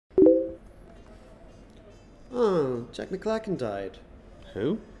Oh, Jack McLacken died.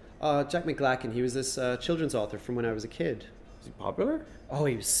 Who? Jack McLacken, he was this children's author from when I was a kid. Is he popular? Oh,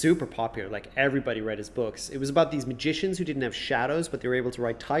 he was super popular. Like, everybody read his books. It was about these magicians who didn't have shadows, but they were able to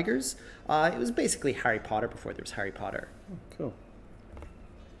ride tigers. It was basically Harry Potter before there was Harry Potter. Oh, cool.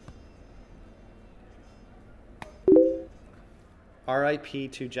 R.I.P.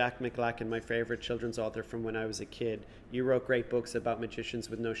 to Jack McLacken, my favorite children's author from when I was a kid. You wrote great books about magicians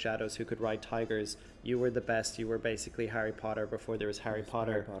with no shadows who could ride tigers. You were the best. You were basically Harry Potter before there was Harry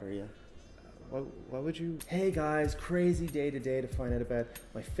Potter. Harry Potter, yeah. What would you... Hey guys, crazy day today to find out about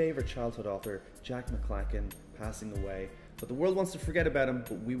my favorite childhood author, Jack McLacken, passing away. But the world wants to forget about him,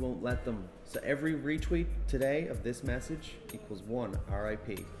 but we won't let them. So every retweet today of this message equals 1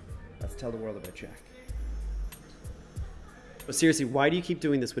 RIP. Let's tell the world about Jack. But seriously, why do you keep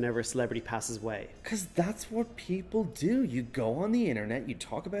doing this whenever a celebrity passes away? Because that's what people do. You go on the internet, you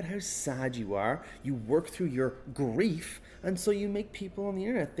talk about how sad you are, you work through your grief, and so you make people on the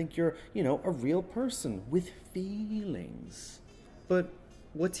internet think you're, a real person with feelings. But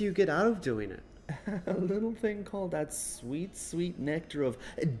what do you get out of doing it? A little thing called that sweet, sweet nectar of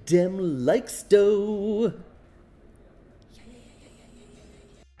dem likes dough.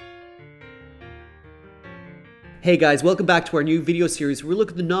 Hey guys, welcome back to our new video series where we look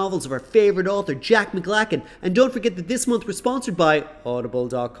at the novels of our favorite author, Jack McLacken. And don't forget that this month we're sponsored by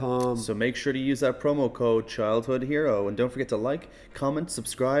Audible.com. So make sure to use that promo code ChildhoodHero. And don't forget to like, comment,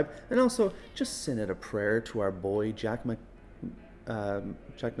 subscribe, and also just send out a prayer to our boy, Jack McLacken.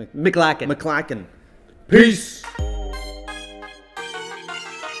 McLacken. Peace!